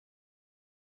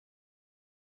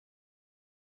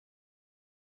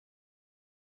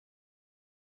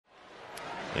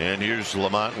And here's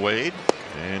Lamont Wade,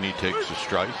 and he takes a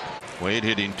strike. Wade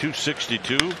hitting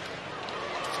 .262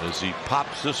 as he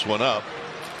pops this one up.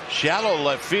 Shallow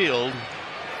left field,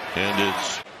 and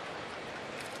it's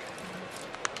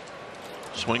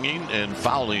swinging and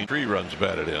fouling. 3 runs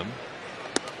batted in.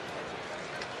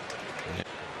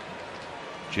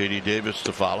 J.D. Davis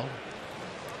to follow.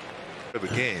 Of a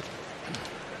game.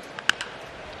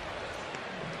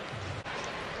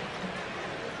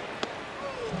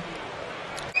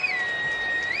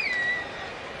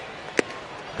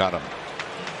 Got him.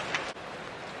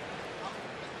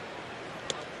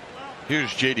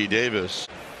 Here's J.D. Davis.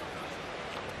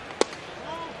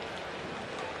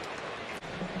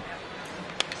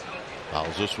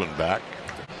 Fouls this one back.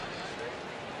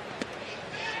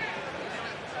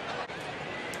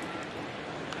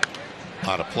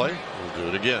 Out of play. We'll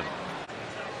do it again.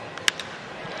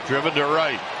 Driven to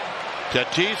right.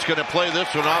 Tatis going to play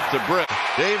this one off the brick.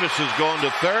 Davis is going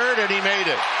to third, and he made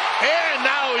it. And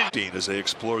now he's as they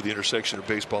explore the intersection of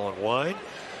baseball and wine.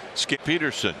 Skip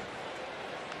Peterson.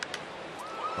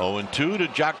 0-2 to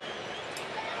Jock.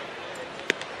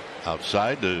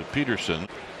 Outside to Peterson.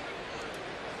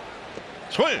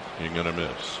 Swing. You're going to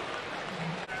miss.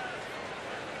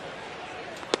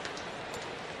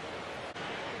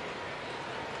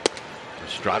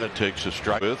 Estrada takes a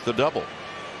strike with the double.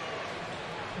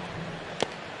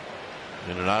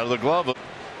 In and out of the glove.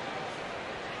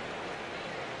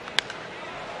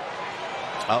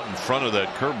 Out in front of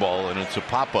that curveball, and it's a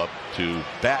pop-up to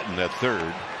Batten at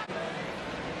third.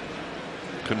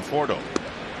 Conforto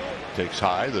takes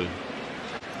high. The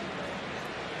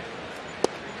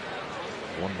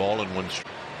 1 ball and 1 strike.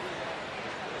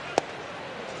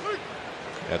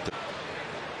 At the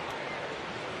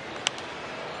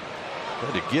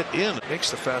to get in.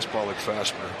 Makes the fastball look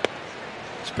faster,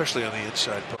 especially on the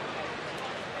inside.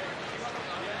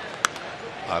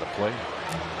 Out of play.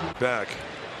 Back.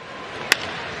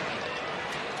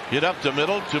 Hit up the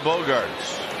middle to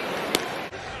Bogarts.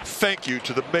 Thank you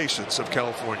to the Masons of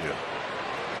California.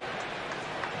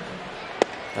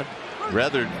 That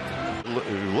rather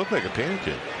looked like a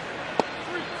pancake.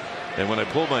 And when I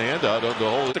pulled my hand out of the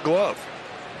hole, The glove.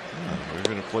 we're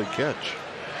going to play catch.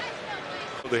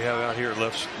 They have out here in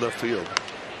left field.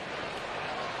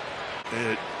 And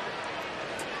it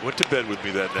went to bed with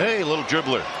me that night. Hey, little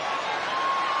dribbler.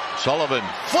 Sullivan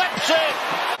flips it.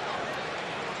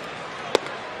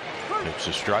 Takes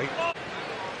a strike.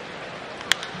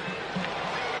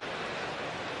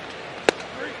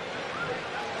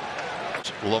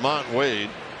 Lamont Wade.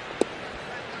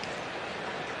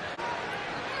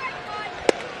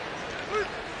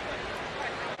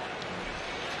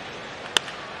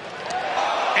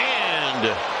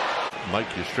 And Mike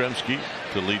Yastrzemski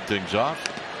to lead things off.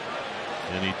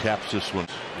 And he taps this one.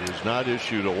 He is not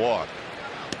issued a walk.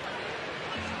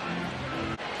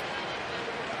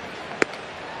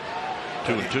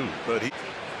 Two and two. But he.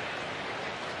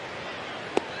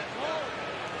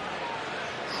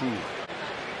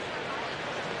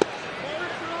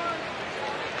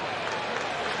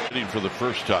 Hitting for the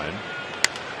first time.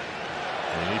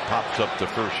 And he pops up the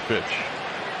first pitch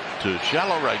to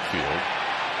shallow right field.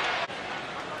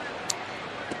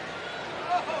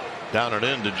 Down and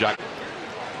in to Jack.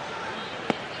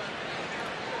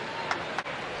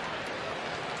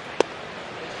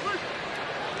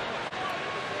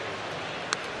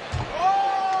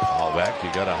 All back. You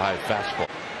got a high fastball.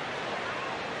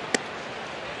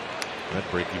 That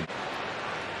breaking.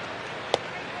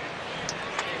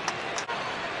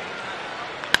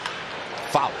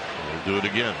 Foul. We'll do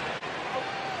it again.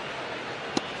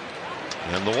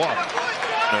 And the walk.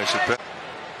 Nice at bat.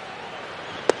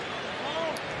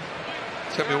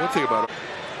 Tell me one thing about it.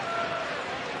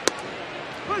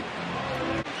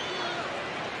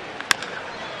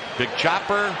 Big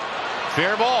chopper.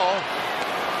 Fair ball.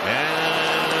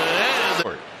 And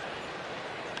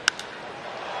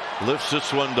lifts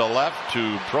this one to left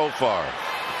to Profar.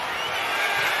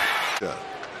 Yeah.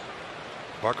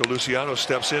 Marco Luciano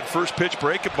steps in. First pitch,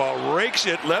 breaking ball, rakes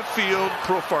it left field.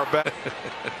 Profar back.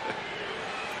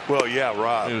 Well, yeah,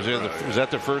 Rob. Was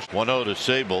that the first? 1-0 to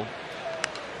Sable.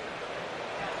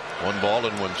 1 ball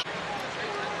and 1.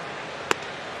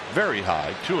 Very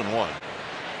high. 2-1.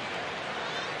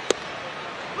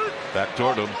 Back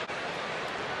toward him.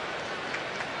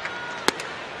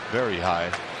 Very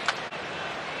high.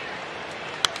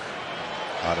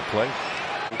 Out of play.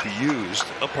 Will be used.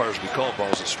 Umpires will be calling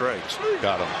balls and strikes.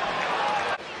 Got him.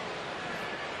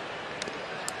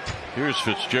 Here's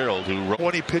Fitzgerald, who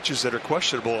 20 pitches that are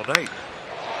questionable tonight.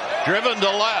 driven to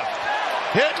left,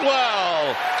 hit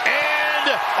well, and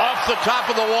off the top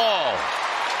of the wall.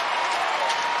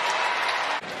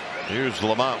 Here's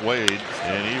Lamont Wade,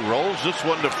 and he rolls this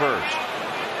one to first.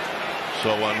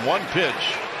 So on one pitch.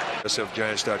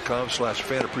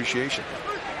 sfgiants.com/fan appreciation.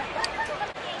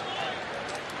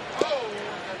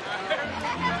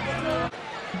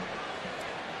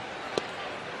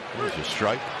 There's a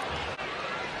strike.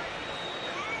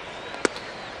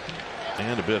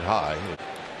 And a bit high.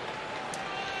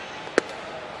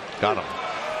 Got him.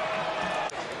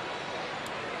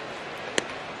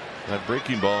 That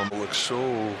breaking ball Looks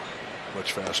so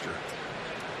much faster.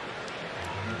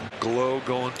 Glow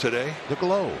going today. The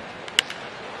glow.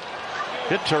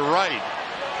 Hit to right.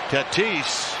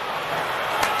 Tatis.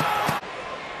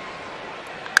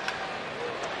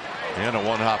 And a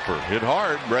one-hopper. Hit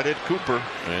hard. Right at Cooper.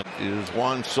 And is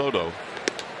Juan Soto.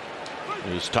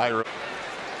 Is Tyra.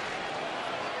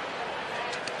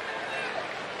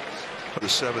 The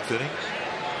 7th inning.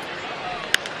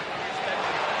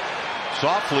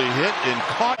 Softly hit and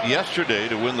caught yesterday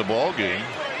to win the ball game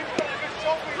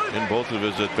in both of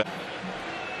his at-bats.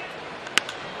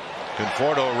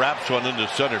 Conforto wraps one into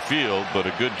center field, but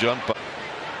a good jump.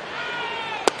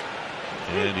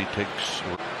 And he takes.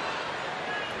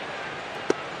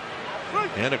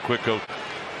 And a quick out.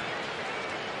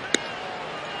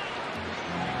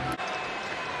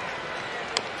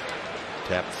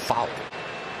 Tap foul.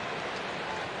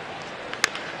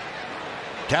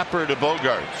 Tapper to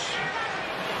Bogarts.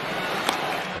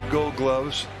 Gold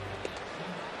gloves.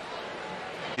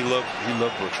 He loved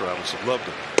Brooks Robinson. Loved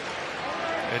him.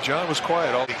 And John was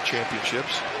quiet all the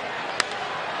championships.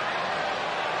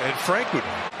 And Frank would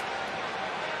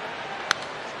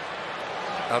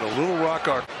out a Little Rock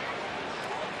Arc.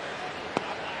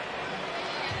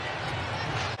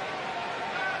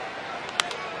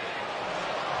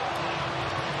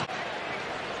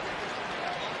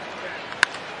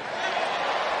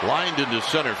 Lined into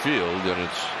center field, and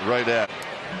it's right at.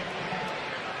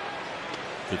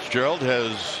 Fitzgerald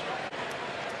has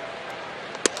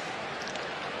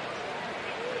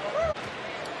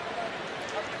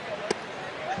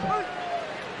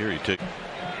here he takes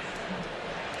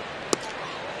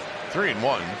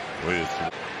 3-1 with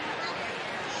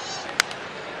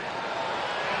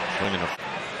swinging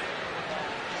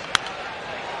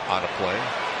out of play.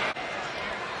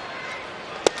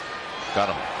 Got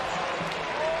him.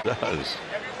 Does.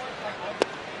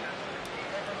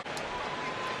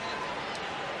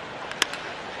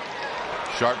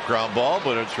 Sharp ground ball,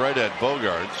 but it's right at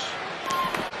Bogarts.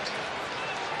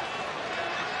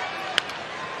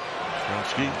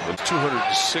 With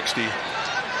 260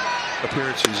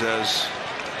 appearances as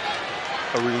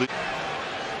a relief.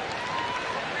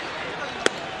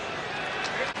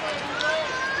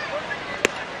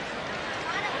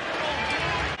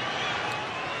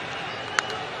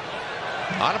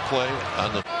 On a play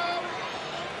on the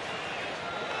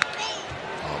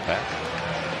back.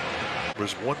 It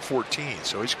was 114,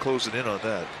 so he's closing in on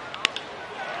that.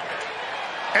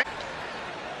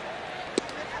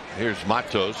 Here's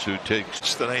Matos, who takes.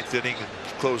 It's the 9th inning and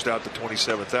closed out the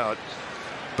 27th out.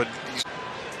 But he's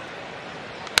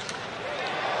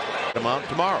come out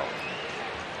tomorrow.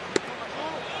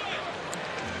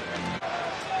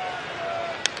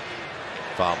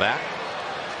 Foul back.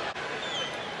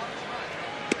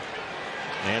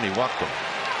 And he walked him.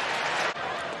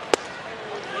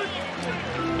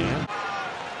 Yeah.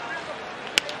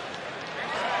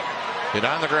 Hit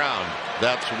on the ground.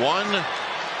 That's one.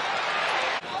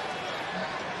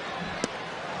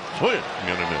 Swing.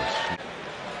 Gonna miss.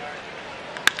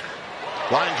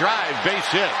 Line drive, base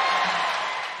hit.